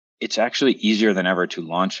it's actually easier than ever to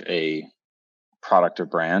launch a product or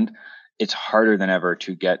brand. It's harder than ever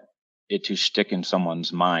to get it to stick in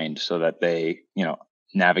someone's mind so that they,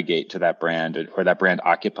 navigate to that brand, or that brand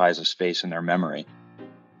occupies a space in their memory.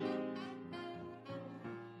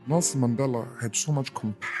 Nelson Mandela had so much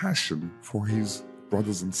compassion for his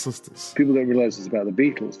brothers and sisters. People don't realize it's about the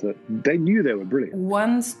Beatles, that they knew they were brilliant.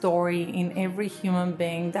 One story in every human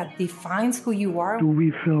being that defines who you are. Do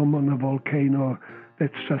we film on a volcano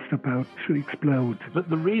that's just about to explode? But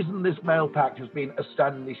the reason this mail pack has been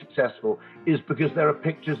astoundingly successful is because there are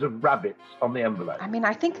pictures of rabbits on the envelope. I mean,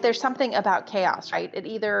 I think there's something about chaos, right?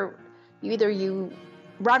 You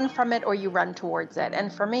run from it or you run towards it.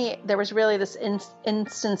 And for me, there was really this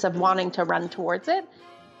instance of wanting to run towards it.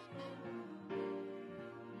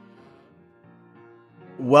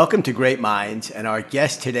 Welcome to Great Minds, and our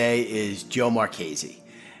guest today is Joe Marchese.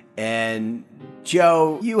 And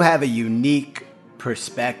Joe, you have a unique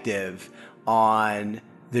perspective on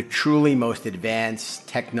the truly most advanced,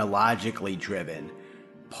 technologically driven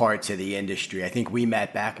parts of the industry. I think we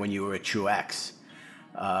met back when you were at Truex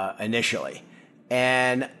initially.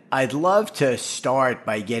 And I'd love to start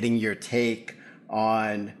by getting your take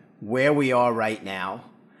on where we are right now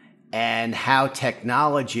and how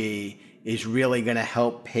technology is really going to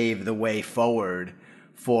help pave the way forward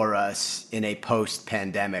for us in a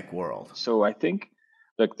post-pandemic world. So I think,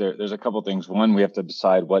 look, there's a couple things. One, we have to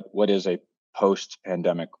decide what is a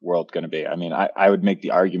post-pandemic world going to be. I mean, I would make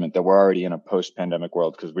the argument that we're already in a post-pandemic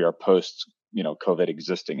world because we are post, COVID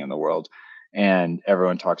existing in the world. And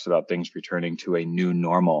everyone talks about things returning to a new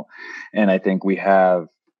normal. And I think we have,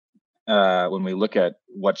 when we look at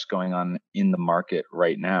what's going on in the market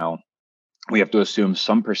right now, we have to assume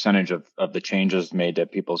some percentage of the changes made to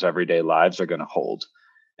people's everyday lives are going to hold.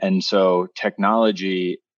 And so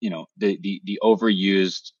technology, the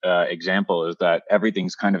overused example is that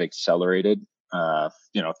everything's kind of accelerated,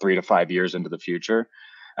 3 to 5 years into the future.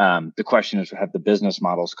 The question is, have the business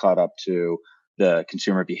models caught up to the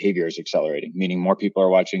consumer behaviors accelerating, meaning more people are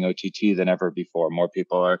watching OTT than ever before. More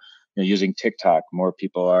people are using TikTok. More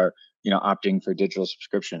people are opting for digital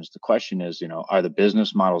subscriptions. The question is, are the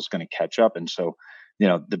business models going to catch up? And so,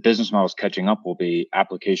 the business models catching up will be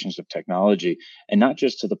applications of technology, and not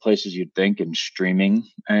just to the places you'd think in streaming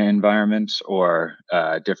environments or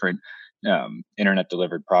different internet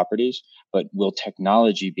delivered properties, but will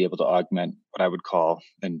technology be able to augment what I would call,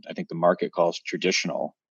 and I think the market calls,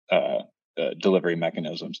 traditional delivery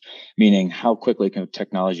mechanisms, meaning how quickly can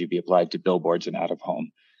technology be applied to billboards and out of home?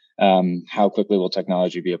 How quickly will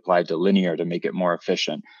technology be applied to linear to make it more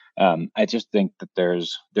efficient? I just think that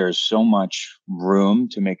there's so much room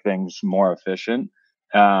to make things more efficient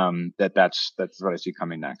that's what I see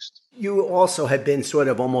coming next. You also have been sort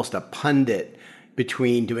of almost a pundit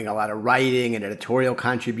between doing a lot of writing and editorial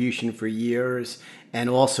contribution for years, and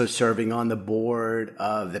also serving on the board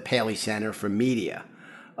of the Paley Center for Media.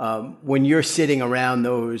 When you're sitting around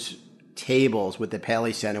those tables with the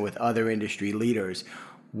Paley Center with other industry leaders,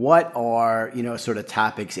 what are, sort of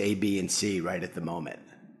topics A, B, and C right at the moment?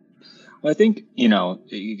 Well, I think,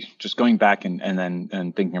 just going back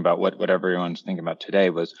and thinking about what everyone's thinking about today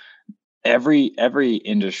was every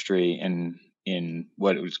industry in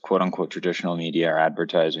what was quote unquote traditional media or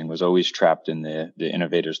advertising was always trapped in the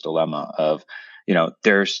innovator's dilemma of,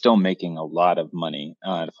 they're still making a lot of money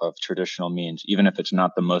out of traditional means, even if it's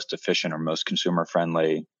not the most efficient or most consumer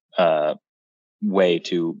friendly way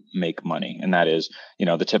to make money. And that is,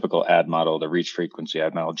 the typical ad model, the reach frequency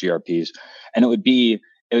ad model, GRPs. And it would be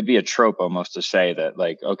a trope almost to say that,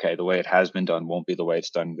 like, okay, the way it has been done won't be the way it's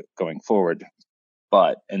done going forward.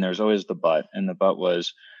 And there's always the but, and the but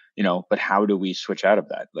was, but how do we switch out of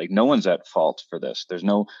that? Like, no one's at fault for this.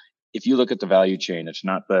 If you look at the value chain, it's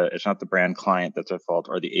not the brand client that's at fault,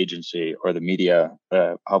 or the agency, or the media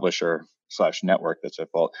publisher / network that's at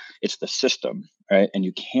fault. It's the system, right? And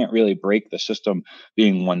you can't really break the system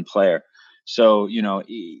being one player. So,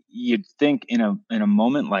 you'd think in a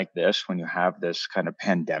moment like this, when you have this kind of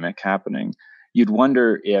pandemic happening, you'd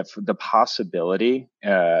wonder if the possibility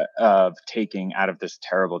of taking out of this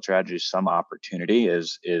terrible tragedy some opportunity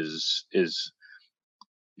is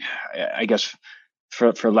I guess,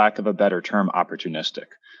 for lack of a better term, opportunistic.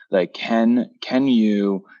 Like, can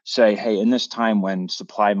you say, hey, in this time when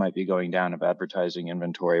supply might be going down of advertising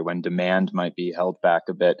inventory, when demand might be held back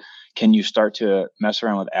a bit, can you start to mess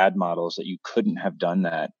around with ad models that you couldn't have done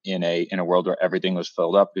that in a world where everything was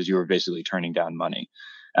filled up because you were basically turning down money?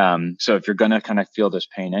 So if you're going to kind of feel this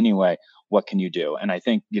pain anyway, what can you do? And I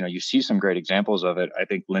think, you see some great examples of it. I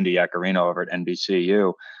think Linda Yaccarino over at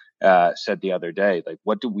NBCU said the other day, like,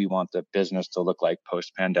 what do we want the business to look like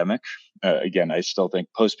post-pandemic? Again, I still think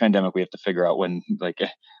post-pandemic, we have to figure out when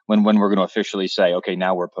we're going to officially say, okay,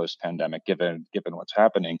 now we're post-pandemic, given what's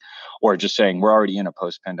happening, or just saying we're already in a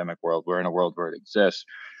post-pandemic world. We're in a world where it exists.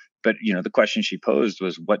 But, the question she posed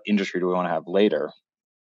was, what industry do we want to have later?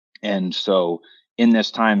 And so in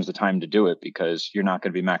this time is the time to do it, because you're not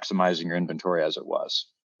going to be maximizing your inventory as it was.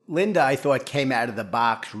 Linda, I thought, came out of the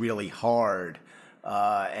box really hard,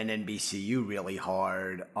 and NBCU really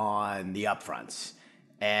hard on the upfronts.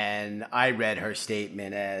 And I read her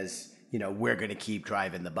statement as, we're going to keep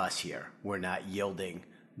driving the bus here. We're not yielding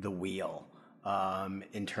the wheel,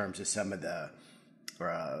 in terms of some of the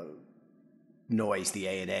noise the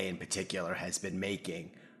A&A in particular has been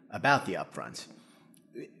making about the upfronts.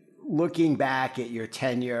 Looking back at your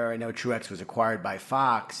tenure, I know Truex was acquired by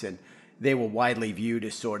Fox, and they were widely viewed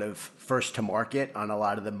as sort of first to market on a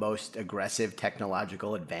lot of the most aggressive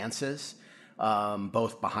technological advances,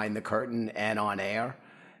 both behind the curtain and on air.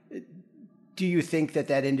 Do you think that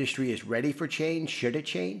industry is ready for change? Should it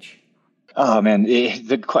change? Oh, man,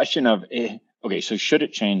 the question of, okay, so should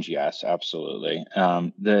it change? Yes, absolutely.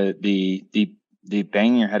 The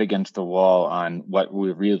banging your head against the wall on what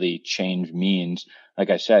really change means, like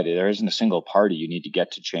I said, there isn't a single party you need to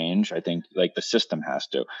get to change. I think like the system has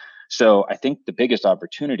to. So I think the biggest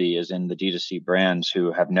opportunity is in the D2C brands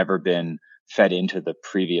who have never been fed into the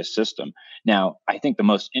previous system. Now, I think the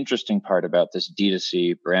most interesting part about this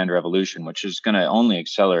D2C brand revolution, which is going to only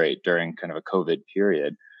accelerate during kind of a COVID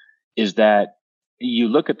period, is that you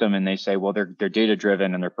look at them and they say, well, they're data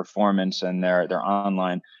driven and their performance and they're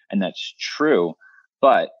online, and that's true.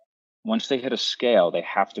 But once they hit a scale, they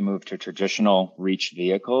have to move to traditional reach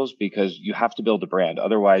vehicles, because you have to build a brand.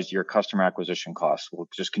 Otherwise, your customer acquisition costs will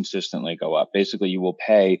just consistently go up. Basically, you will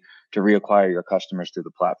pay to reacquire your customers through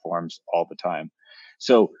the platforms all the time.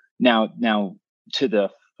 So now to the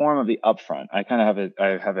form of the upfront, I have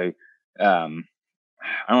a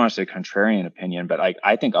I don't want to say contrarian opinion, but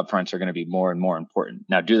I think upfronts are going to be more and more important.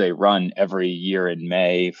 Now, do they run every year in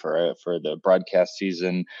May for the broadcast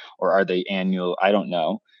season, or are they annual? I don't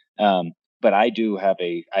know. But I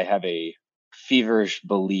have a feverish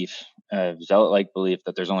belief, zealot-like belief,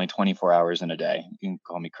 that there's only 24 hours in a day. You can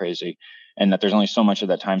call me crazy. And that there's only so much of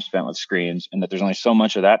that time spent with screens, and that there's only so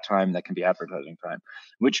much of that time that can be advertising time,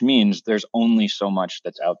 which means there's only so much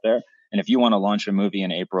that's out there. And if you want to launch a movie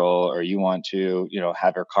in April, or you want to,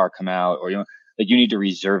 have your car come out, or you need to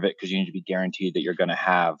reserve it because you need to be guaranteed that you're going to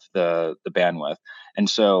have the bandwidth. And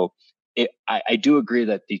so I do agree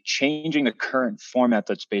that changing the current format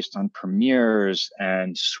that's based on premieres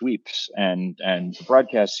and sweeps and the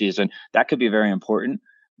broadcast season, that could be very important.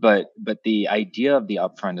 But the idea of the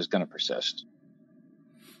upfront is going to persist.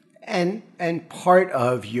 And part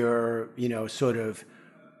of your, sort of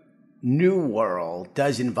new world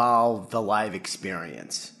does involve the live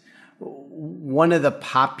experience. One of the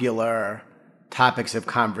popular topics of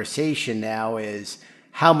conversation now is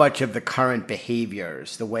how much of the current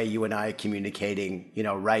behaviors, the way you and I are communicating,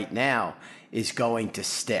 right now, is going to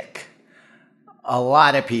stick. A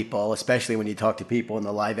lot of people, especially when you talk to people in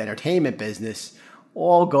the live entertainment business,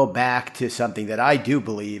 all go back to something that I do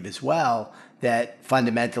believe as well, that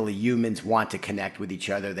fundamentally humans want to connect with each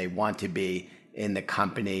other. They want to be in the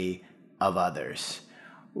company of others.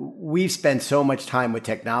 We've spent so much time with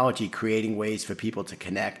technology creating ways for people to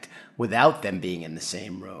connect without them being in the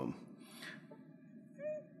same room.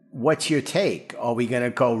 What's your take? Are we going to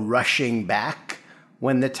go rushing back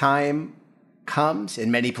when the time comes?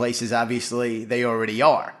 In many places, obviously, they already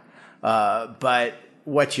are. But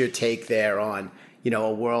what's your take there on,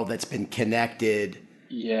 a world that's been connected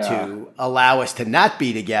to allow us to not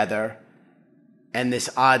be together, and this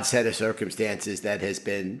odd set of circumstances that has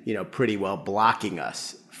been, pretty well blocking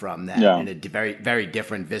us from that in a very, very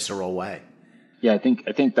different, visceral way? Yeah, I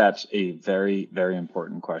think that's a very, very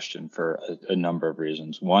important question for a number of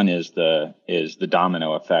reasons. One is the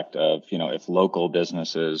domino effect of, if local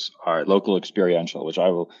businesses are local experiential, which I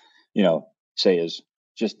will, say is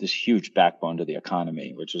just this huge backbone to the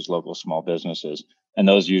economy, which is local small businesses. And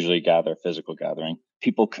those usually gather physical gathering.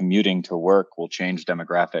 People commuting to work will change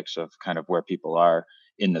demographics of kind of where people are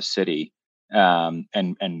in the city, and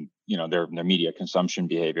their media consumption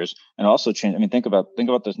behaviors, and also change. I mean, think about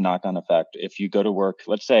this knock-on effect. If you go to work,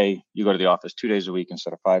 let's say you go to the office 2 days a week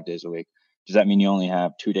instead of 5 days a week, does that mean you only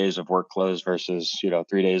have 2 days of work clothes versus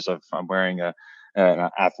 3 days of I'm wearing an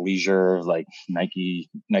athleisure like Nike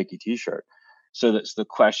t-shirt? So that's the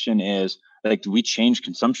question is, like, do we change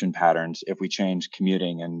consumption patterns if we change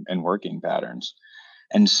commuting and working patterns?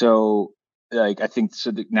 And so, like, I think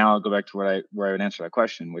so. Now I'll go back to where I would answer that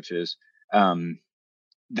question, which is,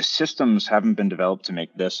 the systems haven't been developed to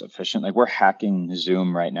make this efficient. Like we're hacking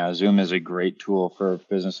Zoom right now. Zoom is a great tool for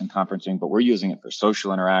business and conferencing, but we're using it for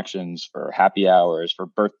social interactions, for happy hours, for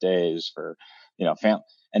birthdays, for, family.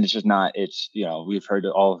 And it's just not, we've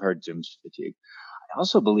all heard Zoom's fatigue. I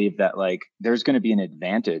also believe that like there's going to be an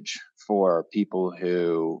advantage for people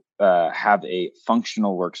who have a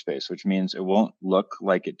functional workspace, which means it won't look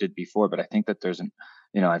like it did before. But I think that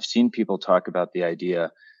I've seen people talk about the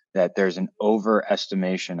idea that there's an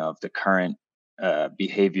overestimation of the current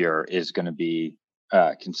behavior is going to be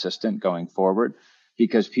consistent going forward,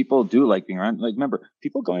 because people do like being around. Like, remember,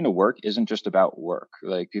 people going to work isn't just about work.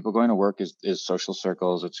 Like, people going to work is social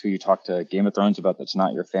circles. It's who you talk to Game of Thrones about. That's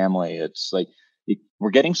not your family. It's like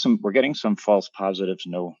we're getting some false positives.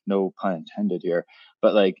 No pun intended here.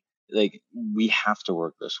 But like we have to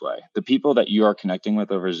work this way. The people that you are connecting with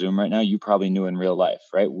over Zoom right now, you probably knew in real life,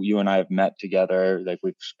 right? You and I have met together. Like,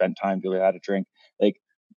 we've spent time together, had a drink. Like,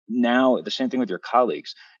 now the same thing with your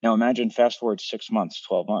colleagues. Now imagine fast forward 6 months,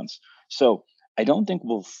 12 months. So I don't think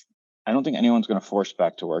anyone's going to force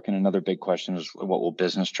back to work. And another big question is, what will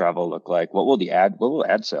business travel look like? What will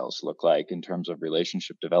ad sales look like in terms of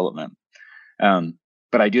relationship development?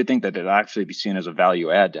 But I do think that it'll actually be seen as a value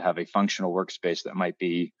add to have a functional workspace that might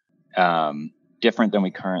be different than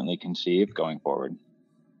we currently conceive going forward.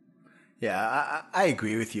 Yeah, I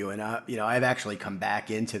agree with you. And, I've actually come back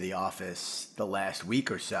into the office the last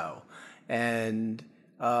week or so, and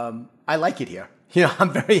I like it here.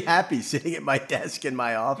 I'm very happy sitting at my desk in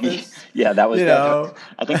my office. Yeah, that was.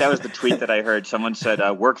 I think that was the tweet that I heard. Someone said,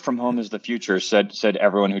 "Work from home is the future." Said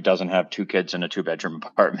everyone who doesn't have 2 kids in a 2-bedroom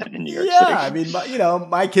apartment in New York City. Yeah, I mean,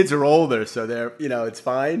 my kids are older, so they're, it's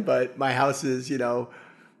fine. But my house is,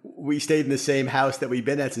 we stayed in the same house that we've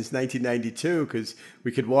been at since 1992 because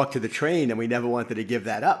we could walk to the train, and we never wanted to give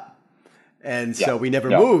that up. And so we never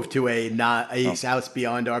moved to a house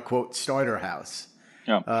beyond our quote starter house.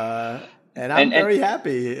 Yeah. And I'm very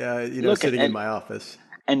happy, sitting in my office.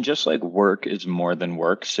 And just like work is more than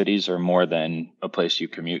work, cities are more than a place you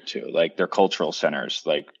commute to. Like, they're cultural centers.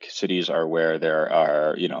 Like, cities are where there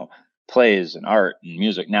are, plays and art and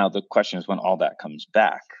music. Now the question is when all that comes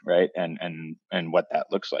back, right? And what that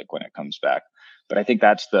looks like when it comes back. But I think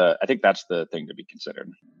that's the thing to be considered.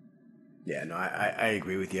 Yeah, no, I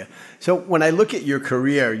agree with you. So when I look at your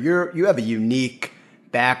career, you have a unique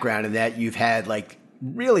background in that you've had like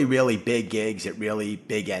really, really big gigs at really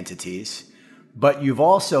big entities, but you've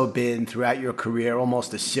also been throughout your career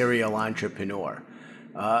almost a serial entrepreneur.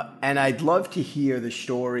 And I'd love to hear the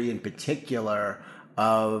story in particular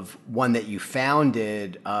of one that you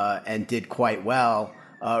founded and did quite well,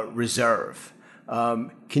 Reserve.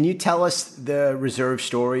 Can you tell us the Reserve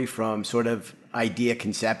story from sort of idea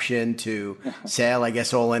conception to sale? I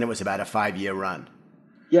guess all in it was about a 5-year run.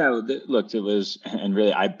 Yeah, look, it was, and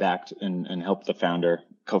really I backed and helped the founder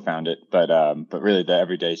co-found it, but really the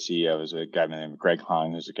everyday CEO is a guy by the name of Greg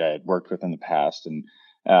Hong, who's a guy I'd worked with in the past and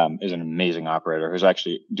is an amazing operator who's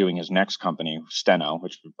actually doing his next company, Steno,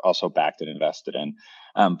 which we also backed and invested in.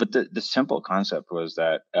 But the simple concept was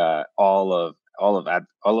that all of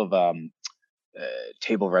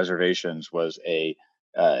table reservations was a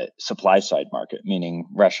supply side market, meaning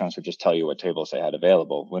restaurants would just tell you what tables they had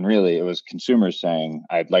available, when really it was consumers saying,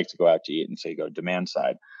 I'd like to go out to eat, and say go demand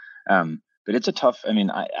side. But it's a tough,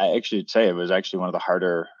 I actually would say it was actually one of the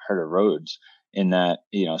harder roads, in that,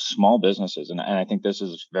 small businesses, and I think this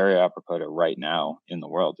is very apropos to right now in the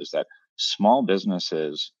world, is that small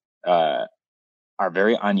businesses are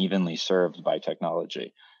very unevenly served by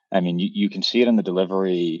technology. You can see it in the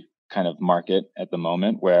delivery kind of market at the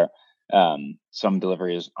moment, where some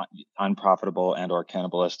delivery is unprofitable and or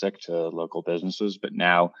cannibalistic to local businesses, but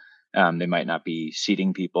now they might not be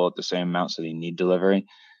seating people at the same amount, so they need delivery.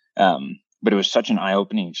 But it was such an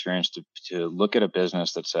eye-opening experience to look at a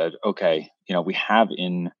business that said, okay, we have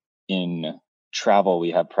in travel,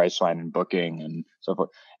 we have Priceline and Booking and so forth,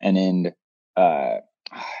 and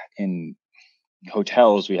in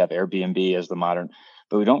hotels we have Airbnb as the modern,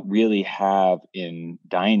 but we don't really have in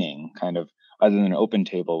dining, kind of, other than Open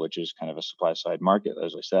Table, which is kind of a supply side market,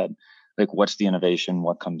 as I said. Like, what's the innovation?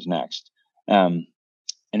 What comes next? And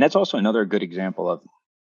that's also another good example of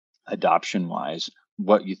adoption wise,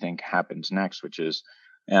 what you think happens next, which is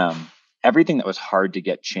everything that was hard to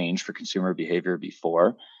get changed for consumer behavior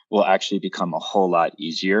before will actually become a whole lot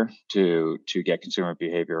easier to get consumer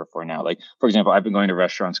behavior for now. Like, for example, I've been going to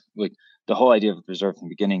restaurants, like the whole idea of Reserve from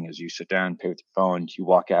the beginning is you sit down, pay with your phone, you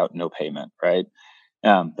walk out, no payment, right?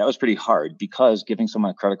 That was pretty hard because giving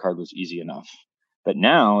someone a credit card was easy enough. But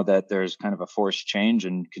now that there's kind of a forced change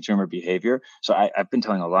in consumer behavior, so I've been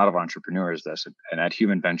telling a lot of entrepreneurs this, and at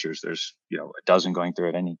Human Ventures, there's a dozen going through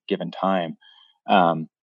at any given time.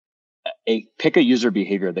 Pick a user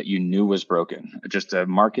behavior that you knew was broken, just a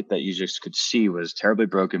market that you just could see was terribly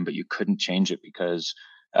broken, but you couldn't change it because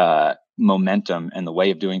momentum and the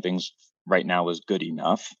way of doing things right now was good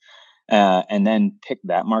enough. And then pick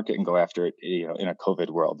that market and go after it. In a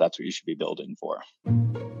COVID world, that's what you should be building for.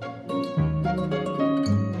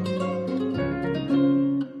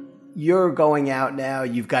 You're going out now,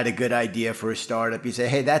 you've got a good idea for a startup. You say,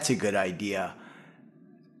 hey, that's a good idea.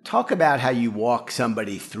 Talk about how you walk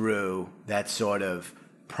somebody through that sort of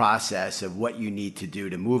process of what you need to do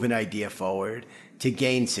to move an idea forward, to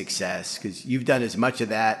gain success, because you've done as much of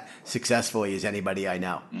that successfully as anybody I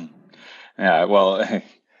know. Yeah, well,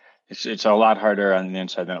 it's a lot harder on the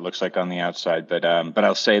inside than it looks like on the outside. But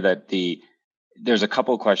I'll say that there's a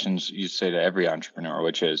couple of questions you say to every entrepreneur,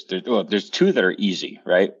 which is there's two that are easy,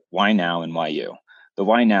 right? Why now and why you? The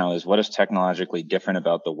why now is what is technologically different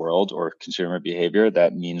about the world or consumer behavior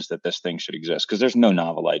that means that this thing should exist? Because there's no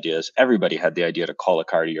novel ideas. Everybody had the idea to call a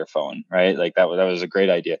car to your phone, right? Like that was a great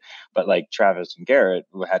idea. But like Travis and Garrett,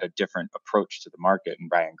 who had a different approach to the market, and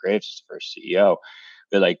Brian Graves is the first CEO,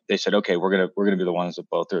 they said, okay, we're gonna be the ones that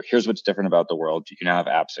blow through. Here's what's different about the world. You now have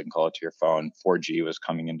apps that can call it to your phone. 4G was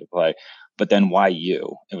coming into play. But then why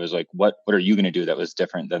you? It was like, what are you going to do that was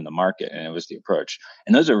different than the market? And it was the approach.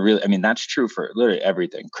 And those are really, that's true for literally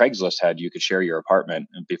everything. Craigslist had, you could share your apartment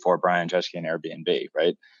before Brian Chesky and Airbnb,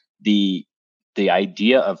 right? The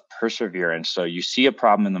idea of perseverance. So you see a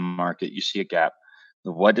problem in the market, you see a gap.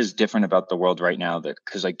 What is different about the world right now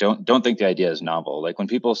because don't think the idea is novel. Like when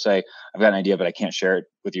people say, I've got an idea, but I can't share it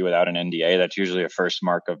with you without an NDA, that's usually a first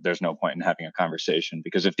mark of there's no point in having a conversation,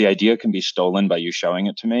 because if the idea can be stolen by you showing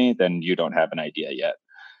it to me, then you don't have an idea yet.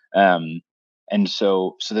 And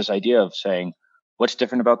so this idea of saying what's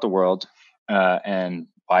different about the world, and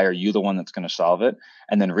why are you the one that's going to solve it?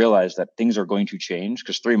 And then realize that things are going to change,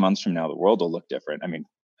 because 3 months from now, the world will look different.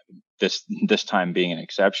 This time being an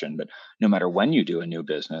exception, but no matter when you do a new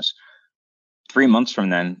business, 3 months from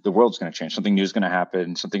then, the world's going to change. Something new is going to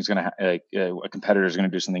happen. Something's going to a competitor is going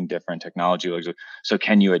to do something different. Technology looks. So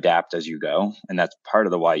can you adapt as you go? And that's part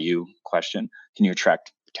of the why you question. Can you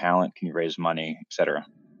attract talent? Can you raise money, et cetera?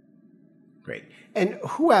 Great. And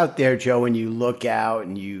who out there, Joe, when you look out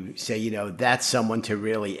and you say, that's someone to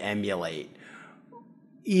really emulate,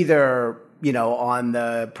 either on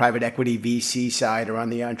the private equity VC side or on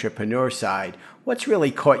the entrepreneur side, what's really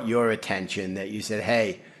caught your attention that you said,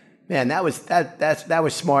 hey, man, that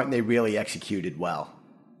was smart and they really executed well?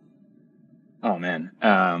 Oh man.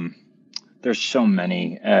 There's so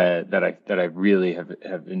many that I really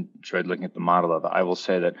have enjoyed looking at the model of. I will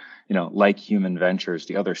say that, like Human Ventures,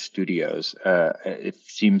 the other studios, it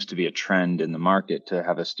seems to be a trend in the market to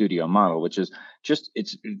have a studio model, which is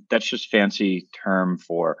that's just fancy term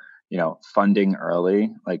for, funding early,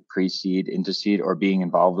 like pre-seed into seed, or being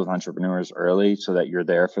involved with entrepreneurs early so that you're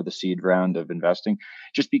there for the seed round of investing.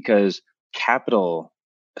 Just because capital,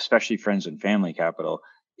 especially friends and family capital,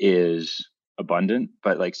 is abundant,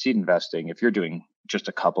 but like seed investing, if you're doing just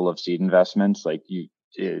a couple of seed investments, like you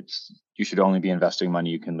should only be investing money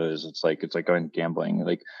you can lose. It's like going gambling.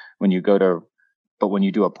 Like when you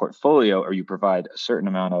do a portfolio, or you provide a certain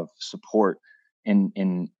amount of support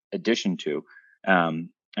in addition to,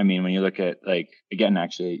 when you look at, like, again,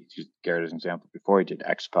 actually, use Garrett as an example, before he did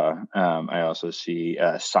Expa, I also see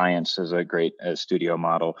Science as a great studio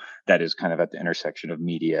model that is kind of at the intersection of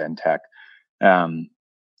media and tech.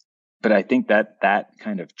 But I think that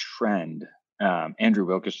kind of trend, Andrew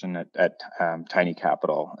Wilkerson at Tiny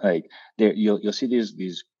Capital, like you'll see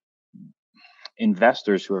these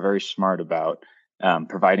investors who are very smart about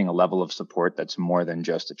providing a level of support that's more than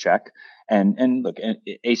just a check. And look,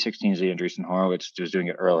 A16Z Andreessen Horowitz was doing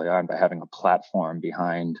it early on by having a platform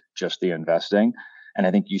behind just the investing. And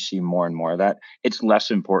I think you see more and more of that. It's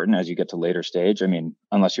less important as you get to later stage.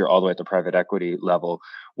 Unless you're all the way at the private equity level,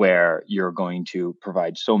 where you're going to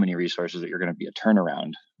provide so many resources that you're going to be a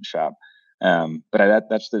turnaround shop. But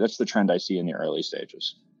that's the trend I see in the early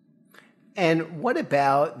stages. And what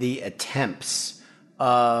about the attempts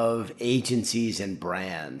of agencies and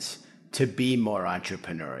brands to be more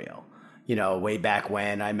entrepreneurial? Way back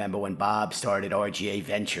when, I remember when Bob started RGA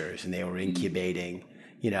Ventures and they were incubating,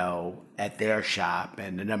 at their shop,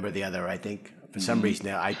 and a number of the other, I think, for some reason,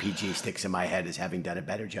 IPG sticks in my head as having done a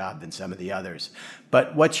better job than some of the others.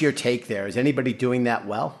 But what's your take there? Is anybody doing that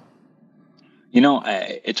well?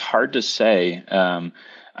 It's hard to say.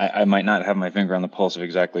 I might not have my finger on the pulse of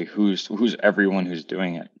exactly who's everyone who's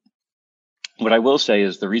doing it. What I will say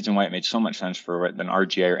is the reason why it made so much sense for an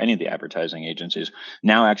RGA or any of the advertising agencies.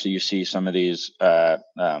 Now, actually, you see some of these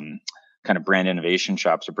kind of brand innovation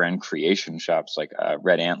shops or brand creation shops like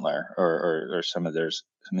Red Antler or some of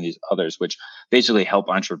these others, which basically help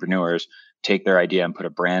entrepreneurs take their idea and put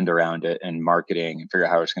a brand around it and marketing and figure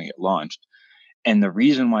out how it's going to get launched. And the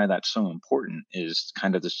reason why that's so important is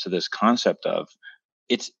kind of this concept of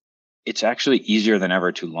it's actually easier than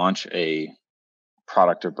ever to launch a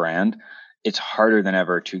product or brand. It's harder than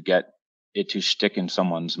ever to get it to stick in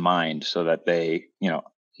someone's mind so that they,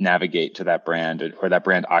 navigate to that brand or that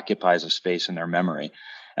brand occupies a space in their memory.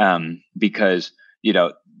 Because,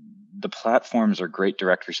 the platforms are great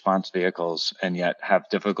direct response vehicles and yet have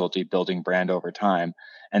difficulty building brand over time.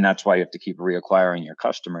 And that's why you have to keep reacquiring your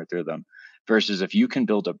customer through them. Versus if you can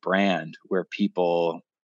build a brand where people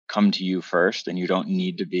come to you first and you don't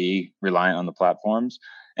need to be reliant on the platforms,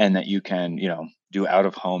 and that you can, do out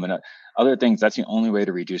of home and other things, that's the only way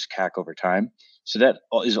to reduce CAC over time. So that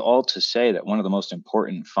is all to say that one of the most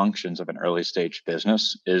important functions of an early stage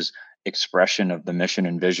business is expression of the mission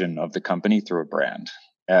and vision of the company through a brand,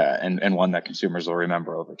 and one that consumers will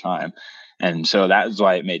remember over time. And so that is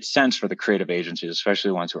why it made sense for the creative agencies, especially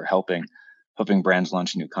the ones who are helping brands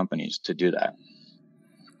launch new companies, to do that.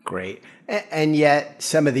 Great. And yet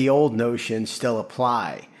some of the old notions still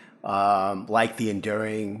apply, like the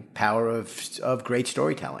enduring power of great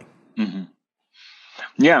storytelling. Mm-hmm.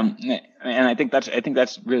 Yeah, and I think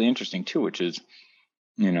that's really interesting too, which is,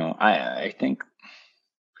 I think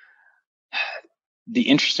the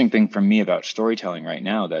interesting thing for me about storytelling right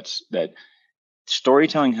now that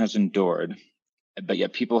storytelling has endured, but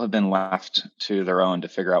yet people have been left to their own to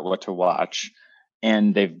figure out what to watch,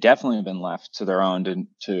 and they've definitely been left to their own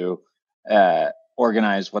to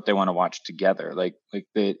organize what they want to watch together.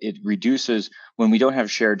 It reduces when we don't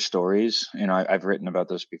have shared stories. I've written about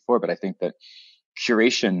this before, but I think that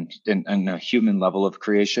curation and a human level of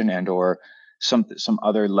creation and or some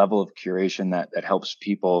other level of curation that helps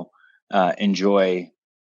people enjoy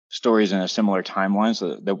stories in a similar timeline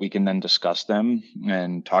so that we can then discuss them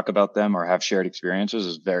and talk about them or have shared experiences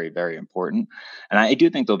is very, very important. And I do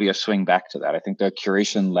think there'll be a swing back to that. I think the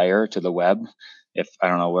curation layer to the web, if I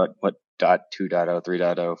don't know what 2.0,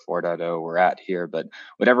 3.0, 4.0 we're at here, but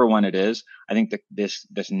whatever one it is, I think that this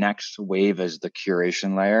next wave is the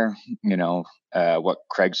curation layer. What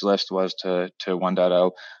Craigslist was to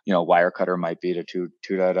 1.0, Wirecutter might be to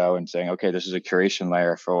 2.0, and saying, okay, this is a curation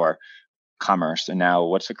layer for commerce, and now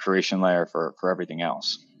what's a curation layer for everything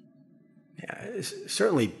else? Yeah,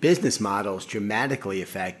 certainly business models dramatically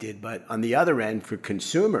affected, but on the other end, for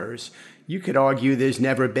consumers, you could argue there's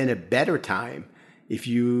never been a better time. If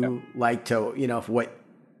you like to, what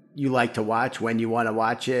you like to watch, when you want to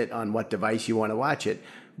watch it, on what device you want to watch it,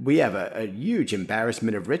 we have a huge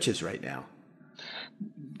embarrassment of riches right now.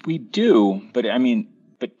 We do, but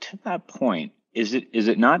to that point, is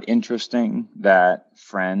it not interesting that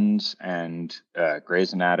Friends and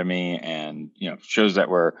Grey's Anatomy and shows that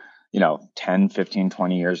were 10, 15,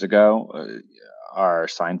 20 years ago, are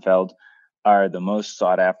Seinfeld, are the most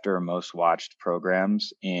sought after, most watched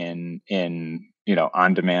programs in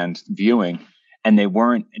on-demand viewing, and they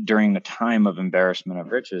weren't during the time of embarrassment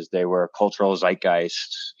of riches. They were cultural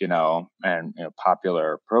zeitgeist, and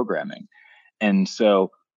popular programming. And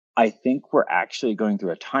so I think we're actually going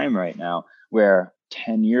through a time right now where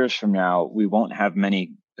 10 years from now, we won't have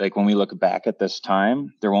many, like when we look back at this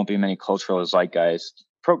time, there won't be many cultural zeitgeist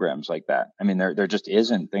programs like that. There just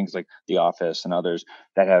isn't things like The Office and others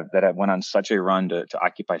that have went on such a run to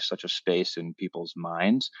occupy such a space in people's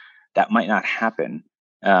minds. That might not happen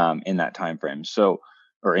in that time frame.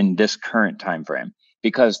 Or in this current time frame,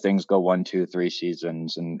 because things go 1, 2, 3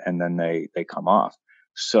 seasons and then they come off.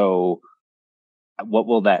 So what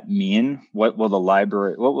will that mean? What will the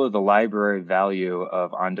library value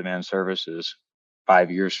of on-demand services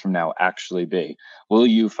 5 years from now actually be? Will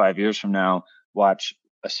you 5 years from now watch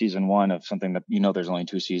a season 1 of something that there's only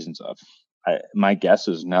 2 seasons of? My guess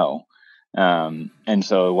is no. And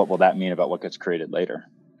so what will that mean about what gets created later?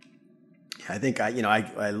 I think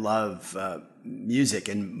I love music,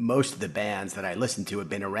 and most of the bands that I listen to have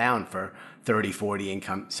been around for 30, 40,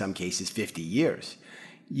 in some cases 50 years.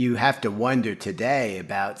 You have to wonder today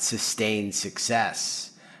about sustained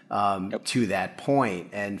success to that point.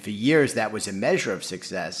 And for years, that was a measure of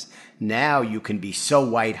success. Now you can be so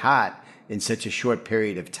white hot in such a short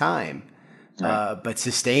period of time, right. But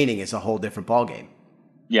sustaining is a whole different ballgame.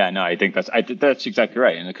 Yeah, no, I think that's exactly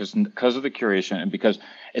right. And because of the curation, and because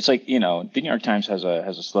it's like, the New York Times has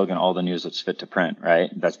a slogan, all the news that's fit to print, right?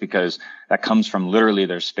 That's because that comes from literally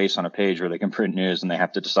there's space on a page where they can print news and they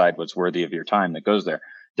have to decide what's worthy of your time that goes there.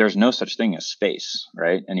 there's no such thing as space,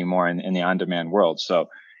 right, anymore in the on-demand world. So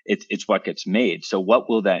it's what gets made. So what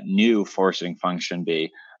will that new forcing function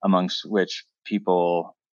be amongst which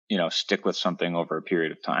people, stick with something over a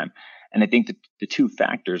period of time? And I think that the two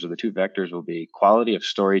vectors will be quality of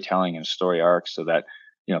storytelling and story arcs, so that,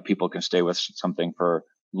 people can stay with something for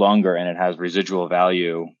longer and it has residual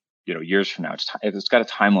value, years from now. It's got a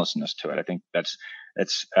timelessness to it. I think that's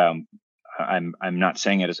I'm not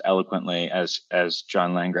saying it as eloquently as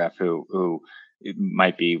John Landgraf, who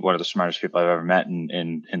might be one of the smartest people I've ever met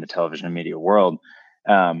in the television and media world,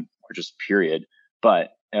 or just period.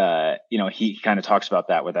 But he kind of talks about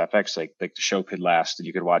that with FX, like the show could last and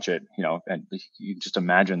you could watch it, and you just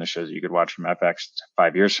imagine the shows that you could watch from FX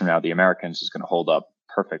 5 years from now. The Americans is going to hold up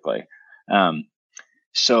perfectly.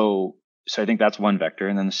 So I think that's one vector,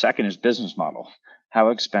 and then the second is business model. How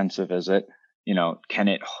expensive is it?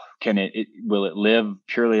 Will it live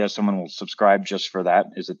purely as someone will subscribe just for that?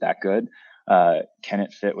 Is it that good? Can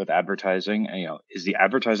it fit with advertising? Is the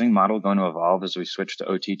advertising model going to evolve as we switch to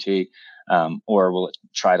OTT, or will it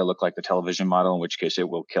try to look like the television model? In which case, it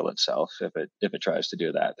will kill itself if it tries to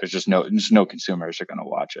do that. There's no consumers are going to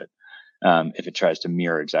watch it if it tries to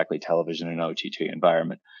mirror exactly television in an OTT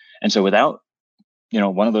environment. And so, without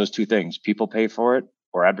one of those two things, people pay for it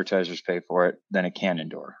or advertisers pay for it, then it can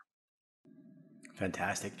endure.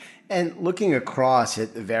 Fantastic. And looking across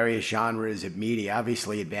at the various genres of media,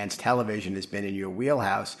 obviously advanced television has been in your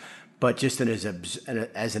wheelhouse, but just as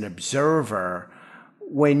an observer,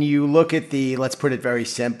 when you look at let's put it very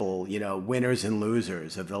simple, winners and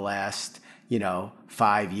losers of the last,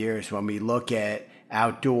 5 years, when we look at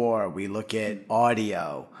outdoor, we look at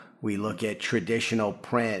audio, we look at traditional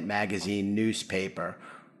print, magazine, newspaper,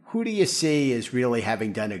 who do you see as really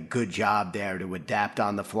having done a good job there to adapt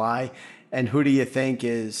on the fly? And who do you think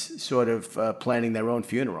is sort of planning their own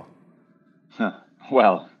funeral?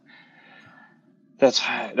 Well, that's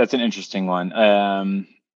an interesting one. I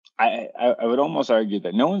would almost argue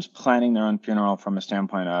that no one's planning their own funeral from a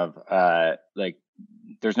standpoint of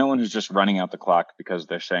there's no one who's just running out the clock because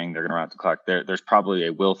they're saying they're going to run out the clock. There's probably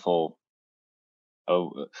a willful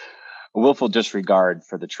disregard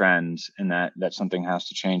for the trends, and that something has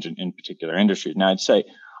to change in particular industries. Now,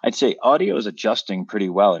 I'd say audio is adjusting pretty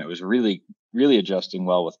well, and it was really, really adjusting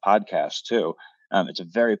well with podcasts too. It's a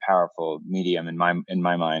very powerful medium in my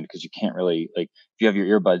mind, because you can't really, if you have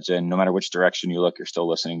your earbuds in, no matter which direction you look, you're still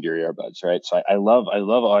listening to your earbuds, right? So I love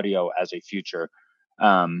audio as a future.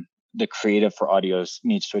 The creative for audio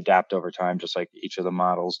needs to adapt over time, just like each of the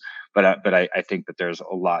models. But I think that there's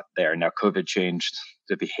a lot there. Now, COVID changed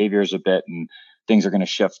the behaviors a bit, and things are going to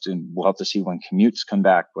shift, and we'll have to see when commutes come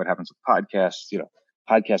back, what happens with podcasts.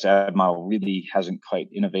 Podcast ad model really hasn't quite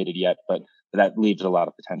innovated yet, but that leaves a lot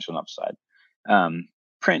of potential and upside.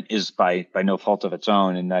 Print is by no fault of its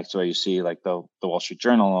own, and that's why you see like the Wall Street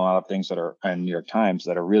Journal and a lot of things that are, and New York Times,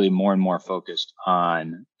 that are really more and more focused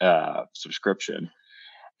on subscription.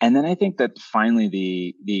 And then I think that finally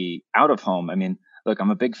the out of home. I mean, look, I'm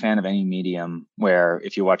a big fan of any medium where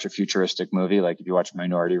if you watch a futuristic movie, like if you watch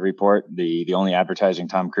Minority Report, the only advertising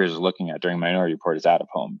Tom Cruise is looking at during Minority Report is out of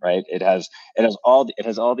home, right? It has all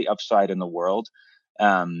the upside in the world,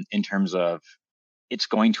 in terms of it's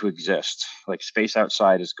going to exist. Like space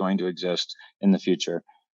outside is going to exist in the future.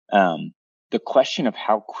 The question of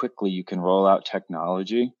how quickly you can roll out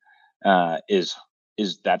technology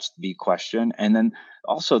that's the question. And then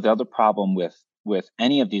also the other problem with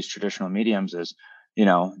any of these traditional mediums is,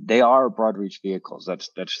 they are broad reach vehicles.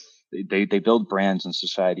 They build brands in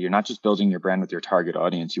society. You're not just building your brand with your target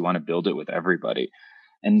audience. You want to build it with everybody.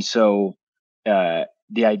 And so the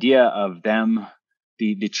idea of them,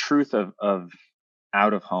 the truth of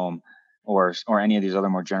out of home or any of these other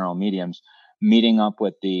more general mediums meeting up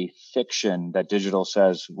with the fiction that digital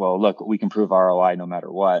says, well, look, we can prove ROI no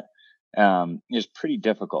matter what, is pretty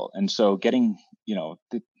difficult. And so getting,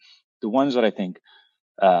 the ones that I think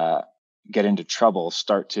get into trouble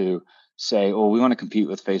start to say, oh, we want to compete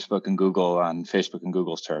with Facebook and Google on Facebook and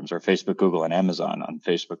Google's terms, or Facebook, Google, and Amazon on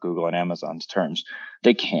Facebook, Google, and Amazon's terms.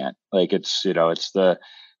 They can't. It's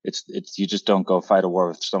you just don't go fight a war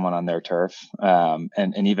with someone on their turf.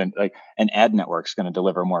 And even like an ad network's going to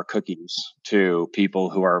deliver more cookies to people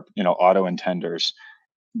who are, auto intenders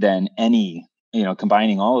than any,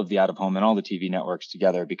 combining all of the out of home and all the TV networks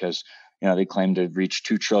together, because, they claim to reach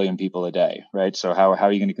 2 trillion people a day, right? So how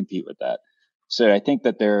are you going to compete with that? So I think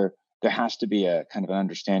that there has to be a kind of an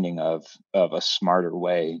understanding of a smarter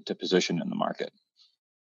way to position in the market.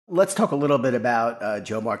 Let's talk a little bit about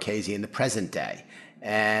Joe Marchese in the present day.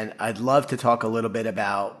 And I'd love to talk a little bit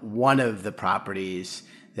about one of the properties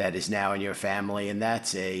that is now in your family, and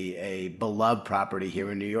that's a beloved property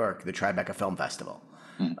here in New York, the Tribeca Film Festival.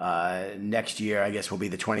 Next year, I guess, will be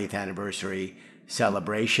the 20th anniversary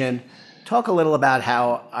celebration. Talk a little about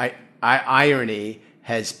how Irony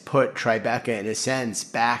has put Tribeca, in a sense,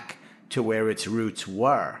 back to where its roots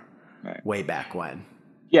were way back when.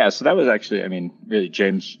 Yeah, so that was actually, I mean, really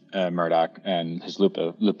James Murdoch and his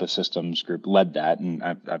Lupa Systems group led that, and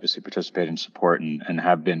I've obviously participated in support and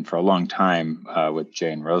have been for a long time with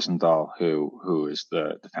Jane Rosenthal, who is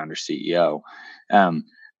the founder CEO.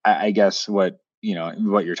 I guess what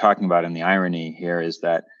you're talking about in the irony here is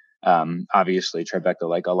that obviously Tribeca,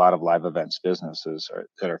 like a lot of live events businesses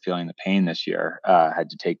that are feeling the pain this year, had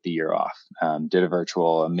to take the year off. Did a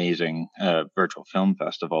amazing virtual film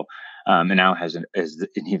festival, and now has an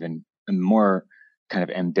even more kind of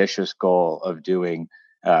ambitious goal of doing,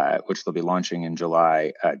 which they'll be launching in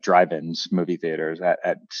July, drive-ins, movie theaters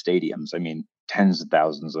at stadiums. I mean, tens of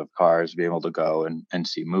thousands of cars be able to go and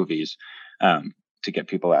see movies to get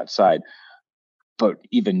people outside. But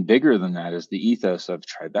even bigger than that is the ethos of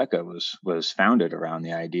Tribeca was founded around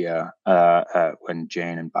the idea when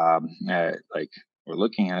Jane and Bob were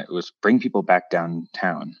looking at it, was bring people back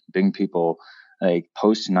downtown, bring people like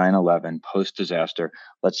post 9/11, post disaster.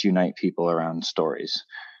 Let's unite people around stories.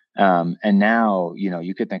 And now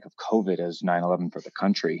you could think of COVID as 9/11 for the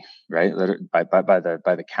country, right? By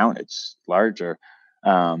the count, it's larger.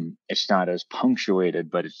 It's not as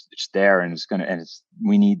punctuated, but it's there, and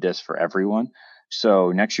we need this for everyone.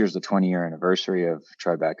 So next year's the 20-year anniversary of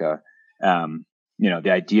Tribeca.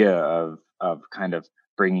 The idea of kind of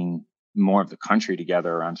bringing more of the country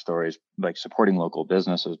together around stories, like supporting local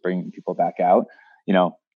businesses, bringing people back out.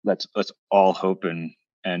 Let's all hope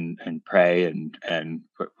and pray and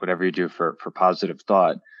whatever you do for positive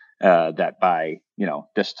thought, that by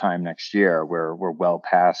this time next year we're well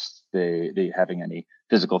past the having any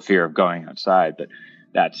physical fear of going outside. But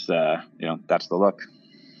that's the look.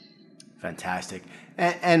 Fantastic.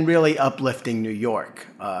 And really uplifting New York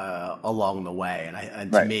along the way.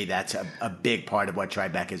 And to me, that's a big part of what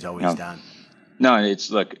Tribeca has always done. No, it's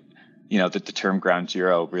the term ground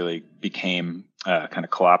zero really became kind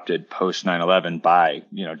of co-opted post 9/11 by,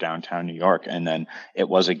 downtown New York. And then it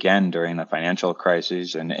was again during the financial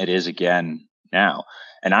crisis, and it is again now.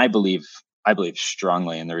 And I believe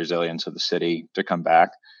strongly in the resilience of the city to come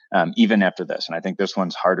back, even after this. And I think this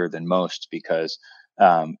one's harder than most because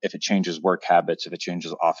if it changes work habits, if it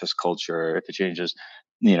changes office culture, if it changes,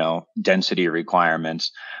 density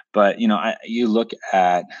requirements. But, you look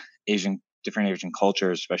at different Asian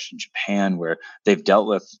cultures, especially in Japan, where they've dealt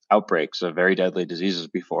with outbreaks of very deadly diseases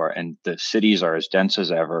before, and the cities are as dense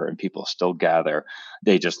as ever and people still gather.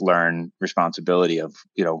 They just learn responsibility of,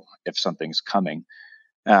 if something's coming.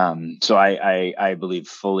 So I believe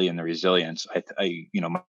fully in the resilience.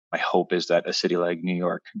 My hope is that a city like New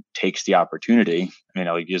York takes the opportunity. I mean,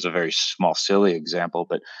 I'll use a very small, silly example,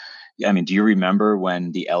 but I mean, do you remember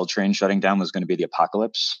when the L train shutting down was going to be the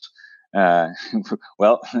apocalypse?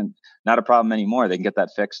 Well, not a problem anymore. They can get that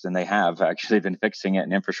fixed, and they have actually been fixing it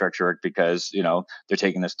in infrastructure work because, they're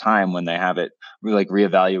taking this time when they have it, like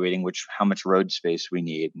reevaluating how much road space we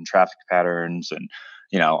need and traffic patterns and,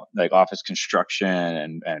 like office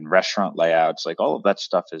construction and restaurant layouts, like all of that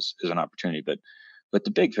stuff is an opportunity. But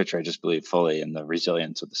the big picture, I just believe fully in the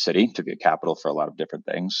resilience of the city to be a capital for a lot of different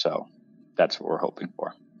things. So that's what we're hoping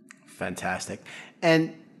for. Fantastic.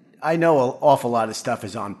 And I know an awful lot of stuff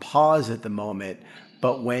is on pause at the moment,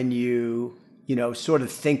 but when you sort of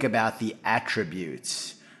think about the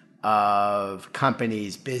attributes of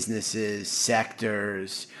companies, businesses,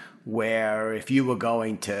 sectors, where if you were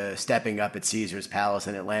going to stepping up at Caesar's Palace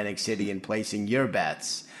in Atlantic City and placing your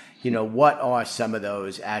bets, what are some of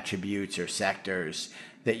those attributes or sectors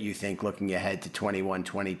that you think looking ahead to 21,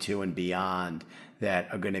 22 and beyond that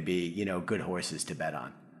are going to be, good horses to bet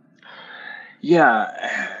on?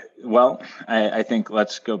 Yeah, well, I think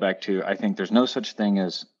let's go back to, I think there's no such thing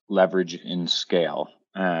as leverage in scale.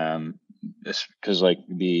 Because like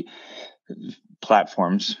the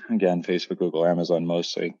platforms, again, Facebook, Google, Amazon,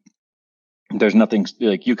 mostly, there's nothing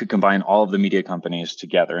like you could combine all of the media companies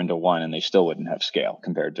together into one and they still wouldn't have scale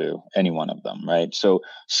compared to any one of them, right? So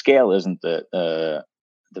scale isn't the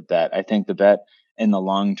bet. I think the bet in the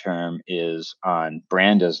long term is on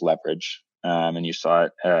brand as leverage. And you saw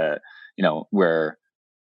it, where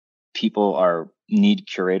people need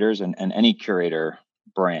curators and any curator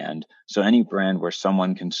brand. So any brand where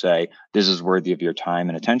someone can say, this is worthy of your time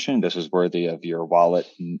and attention. This is worthy of your wallet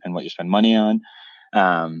and what you spend money on.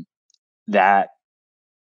 That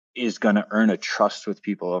is going to earn a trust with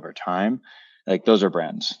people over time. Like those are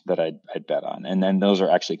brands that I'd bet on. And then those are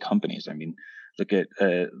actually companies. I mean,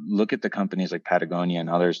 Look at the companies like Patagonia and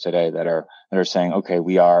others today that are saying, okay,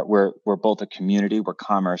 we're both a community, we're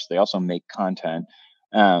commerce. They also make content.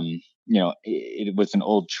 It was an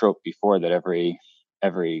old trope before that every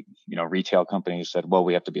retail company said, well,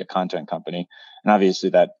 we have to be a content company, and obviously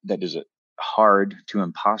that is hard to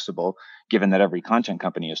impossible, given that every content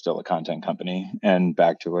company is still a content company. And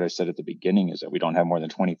back to what I said at the beginning is that we don't have more than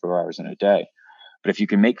 24 hours in a day. But if you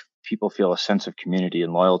can make people feel a sense of community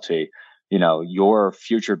and loyalty, your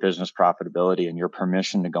future business profitability and your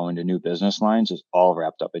permission to go into new business lines is all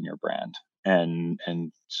wrapped up in your brand.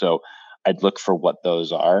 And so I'd look for what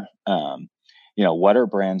those are. What are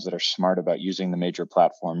brands that are smart about using the major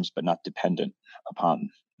platforms but not dependent upon?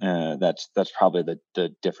 That's probably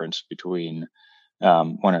the difference between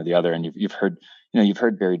one or the other. And you've heard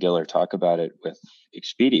Barry Diller talk about it with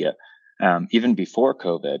Expedia, even before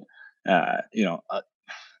COVID.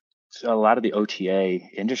 A lot of the OTA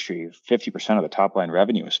industry, 50% of the top line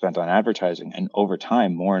revenue was spent on advertising, and over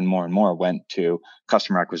time, more and more and more went to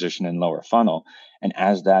customer acquisition and lower funnel. And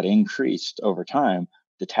as that increased over time,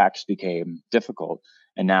 the tax became difficult.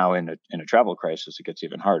 And now in a travel crisis, it gets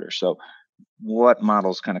even harder. So what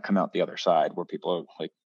models kind of come out the other side where people are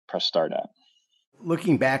like press start at?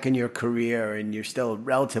 Looking back in your career, and you're still a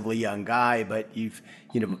relatively young guy, but you've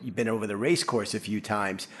been over the race course a few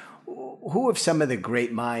times. Who have some of the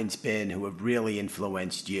great minds been who have really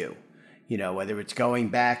influenced you? Whether it's going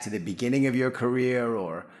back to the beginning of your career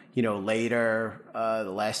or, later,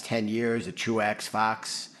 the last 10 years at Truex,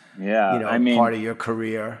 Fox, part of your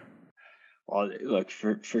career. Well, look,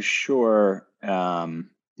 for sure, I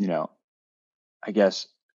guess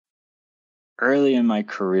early in my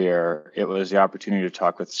career, it was the opportunity to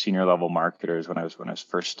talk with senior level marketers when I was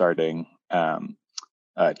first starting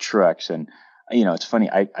Truex. And it's funny,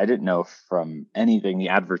 I didn't know from anything the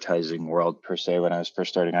advertising world per se when I was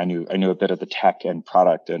first starting. I knew a bit of the tech and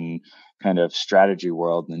product and kind of strategy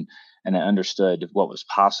world, and I understood what was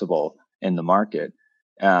possible in the market.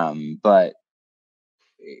 But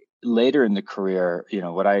later in the career,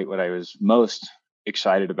 what I was most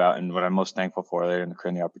excited about and what I'm most thankful for later in the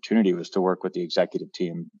career and the opportunity was to work with the executive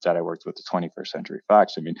team that I worked with at 21st Century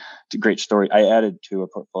Fox. I mean, it's a great story. I added to a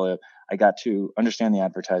portfolio. I got to understand the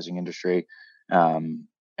advertising industry, and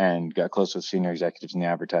got close with senior executives in the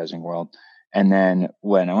advertising world. And then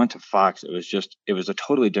when I went to Fox, it was a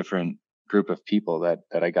totally different group of people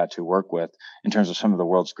that I got to work with in terms of some of the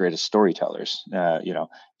world's greatest storytellers.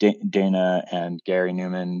 Dana and Gary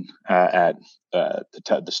Newman at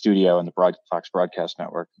the studio and the Fox Broadcast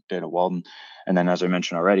Network, Dana Walden, and then as I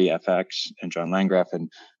mentioned already, FX and John Landgraf and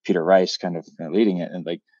Peter Rice kind of leading it, and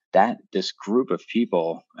like that. This group of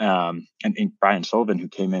people, and Brian Sullivan, who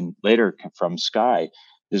came in later from Sky.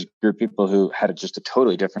 This group of people who had just a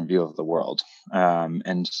totally different view of the world.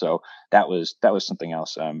 And so that was something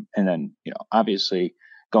else. And then, obviously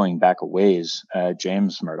going back a ways,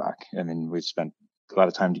 James Murdoch, I mean, we spent a lot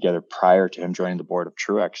of time together prior to him joining the board of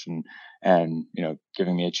Truex and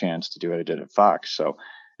giving me a chance to do what I did at Fox. So,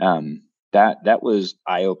 that was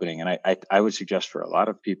eye-opening. And I would suggest for a lot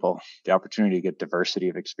of people, the opportunity to get diversity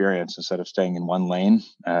of experience instead of staying in one lane,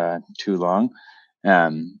 too long.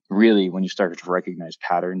 Really, when you start to recognize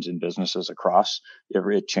patterns in businesses across,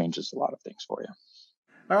 it changes a lot of things for you.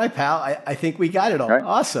 All right, pal. I think we got it all. Right.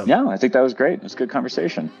 Awesome. Yeah, I think that was great. It was a good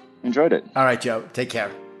conversation. Enjoyed it. All right, Joe. Take care.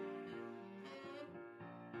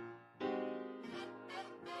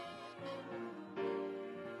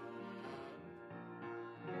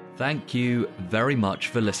 Thank you very much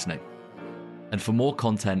for listening. And for more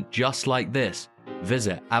content just like this,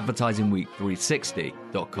 visit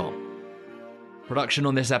advertisingweek360.com. Production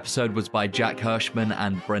on this episode was by Jack Hirschman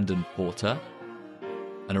and Brendan Porter.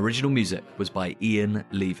 And original music was by Ian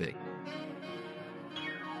Levy.